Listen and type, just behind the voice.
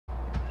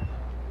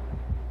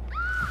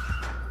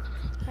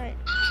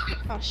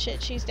Oh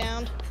shit, she's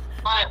down.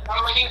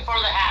 We're looking for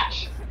the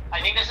hatch. I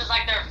think this is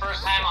like their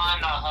first time on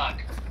Hook.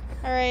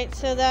 Alright,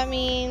 so that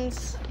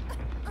means...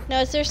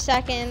 No, it's their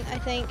second, I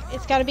think.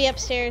 It's gotta be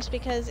upstairs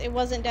because it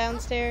wasn't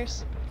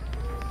downstairs.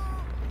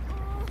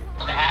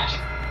 The hatch?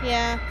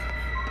 Yeah.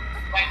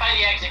 Back by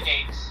the exit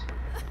gates.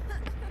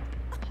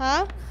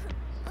 Huh?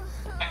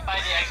 Back by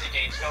the exit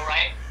gates, go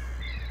right.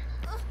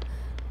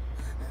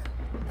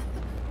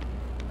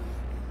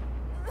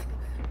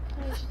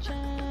 There's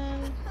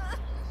Jen.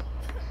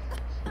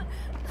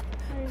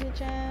 There's a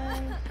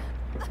Jen.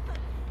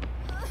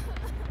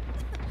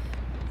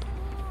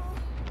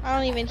 I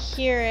don't even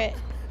hear it.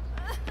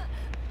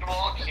 You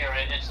won't hear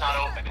it, it's not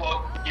open.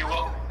 Well, you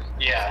will.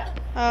 Yeah.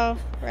 Oh,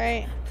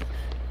 right.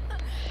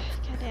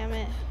 God damn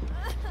it.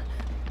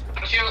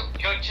 Go to,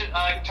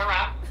 turn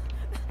around.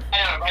 I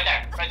know, right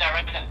there, right there,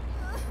 right there.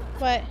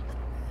 What?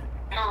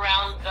 Go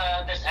around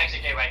this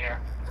exit gate right here.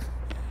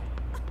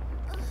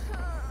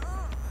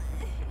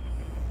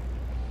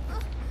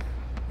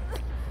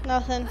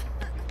 Nothing.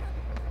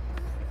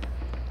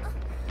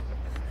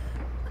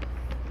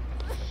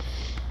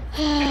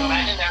 Go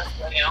back in there,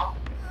 you know?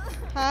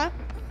 Huh?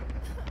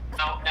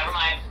 No, never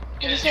mind.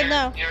 You said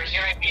no. You're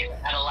hearing me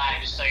at a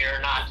lag, so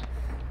you're not.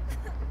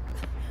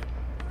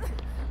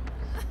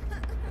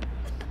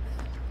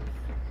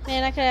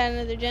 Man, I could have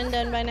another gen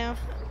done by now.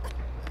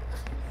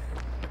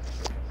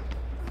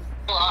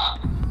 Pull up.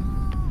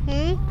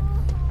 Hmm?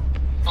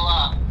 Pull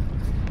up.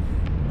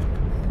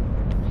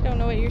 I don't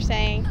know what you're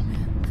saying.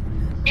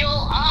 Heal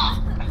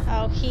up!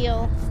 Oh,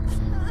 heal.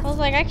 I was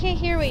like, I can't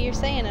hear what you're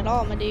saying at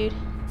all, my dude.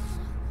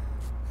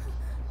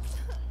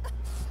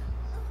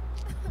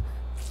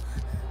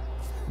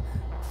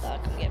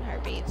 Fuck, I'm getting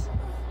heartbeats.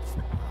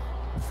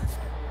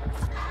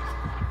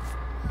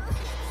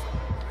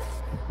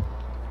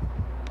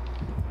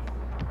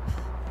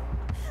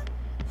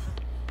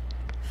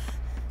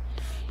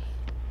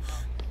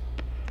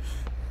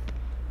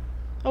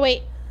 Oh,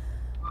 wait.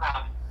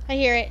 I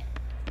hear it.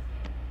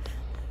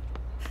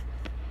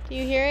 Do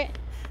you hear it?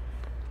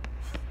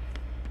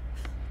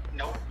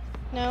 Nope.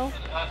 No?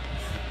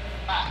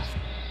 Left.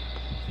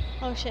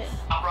 Oh, shit.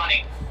 Stop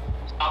running.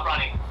 Stop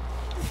running.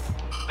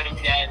 But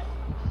you're dead.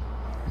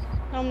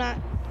 No, I'm not.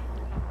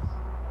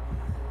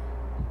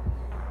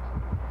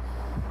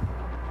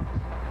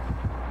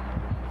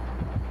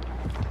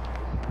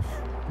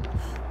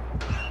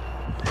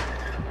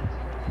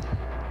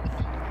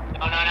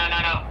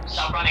 No.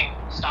 Stop running.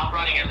 Stop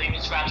running. You're leaving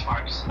scratch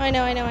marks. I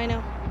know, I know, I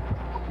know.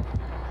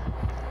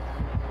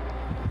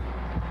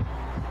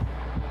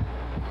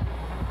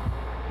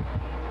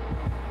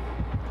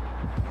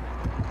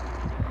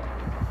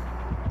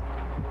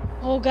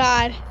 Oh,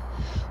 God.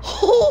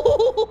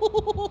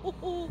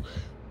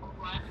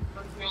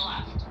 Your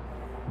left.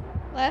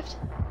 Left?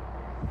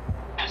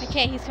 Yes.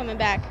 Okay, he's coming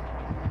back.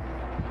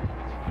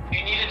 You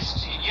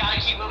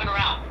gotta keep moving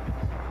around.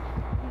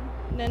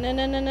 No.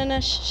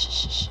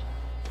 Shh.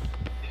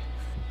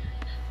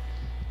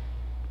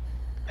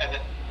 And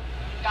then,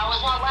 that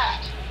was one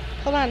left.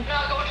 Hold on.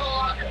 No, go to the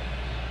locker.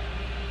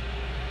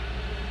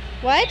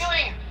 What? What are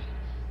you doing?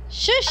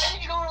 Shush. Why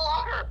did you go to the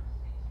locker?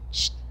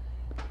 Shh.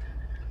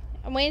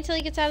 I'm waiting until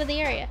he gets out of the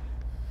area.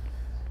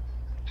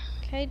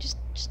 Okay, just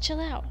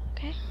chill out,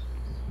 okay?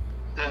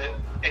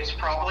 It's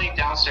probably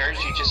downstairs,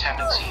 you just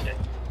haven't seen it.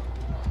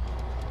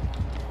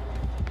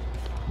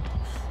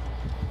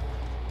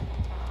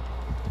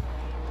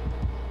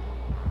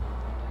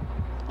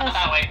 Not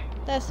that way.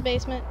 That's the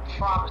basement.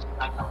 Promise,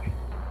 not that way.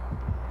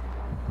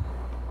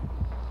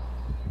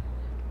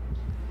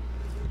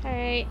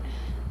 Alright.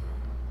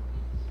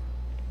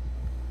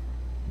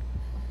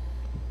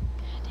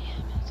 God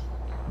damn it.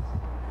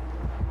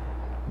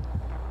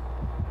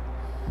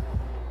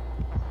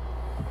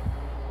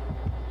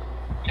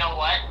 You know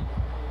what?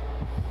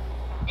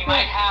 He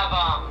might have, I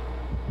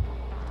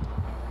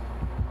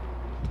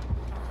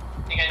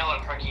think I know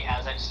what perk he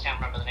has, I just can't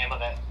remember the name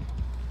of it.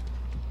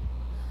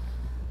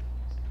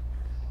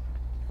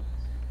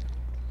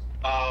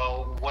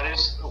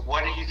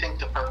 What do you think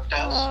the perk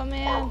does? Oh,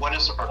 man. Or what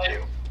does the perk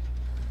do?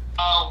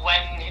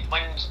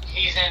 When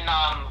he's in,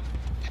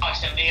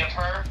 proximity of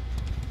her,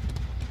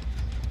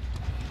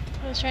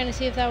 I was trying to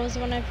see if that was the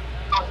one I've...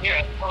 oh,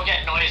 here, he'll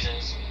get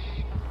noises.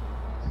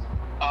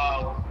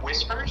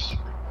 Whispers?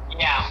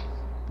 Yeah.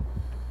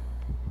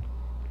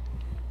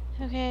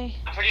 Okay.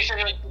 I'm pretty sure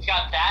he's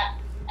got that,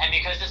 and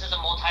because this is a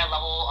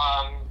multi-level,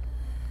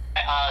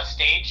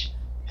 stage,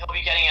 he'll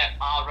be getting it,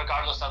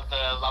 regardless of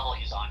the level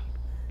he's on.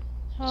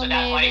 Oh, So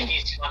that's why maybe.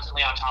 he's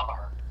constantly on top of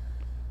her.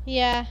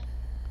 Yeah.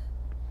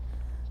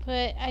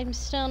 But I'm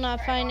still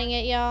not finding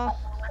it, y'all.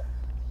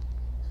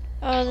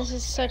 Oh, this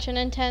is such an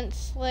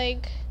intense,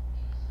 like,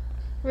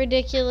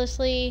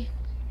 ridiculously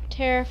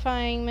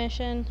terrifying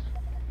mission.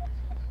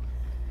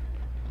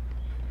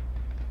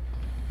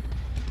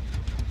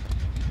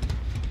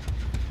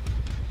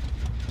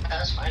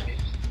 That's fine, dude.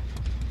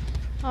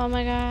 Oh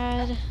my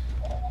god.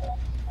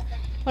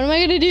 What am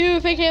I gonna do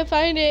if I can't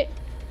find it?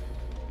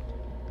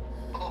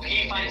 Hope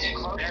he finds it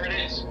close. There it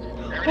is.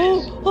 There it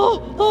is.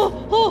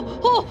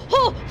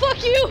 Oh,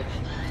 fuck you,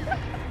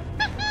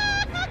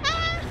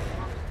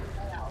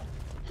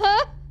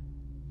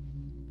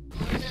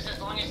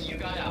 Nice, you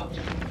got out.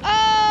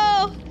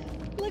 Oh,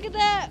 look at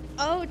that.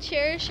 Oh,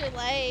 cherish your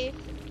life.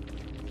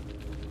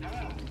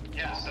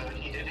 Yeah, so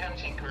he did have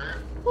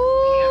Tinker.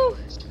 Woo.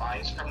 He had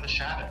Spies from the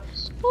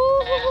Shadows.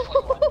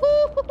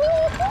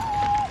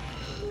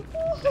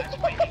 That's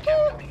why he kept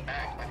coming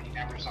back, but he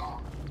never saw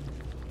him.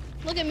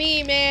 Look at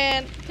me,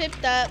 man.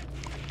 Pipped up.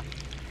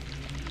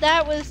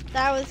 That was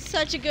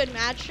such a good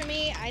match for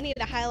me. I need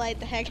to highlight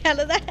the heck out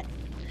of that.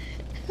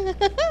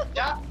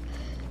 Yeah.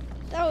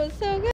 That was so good.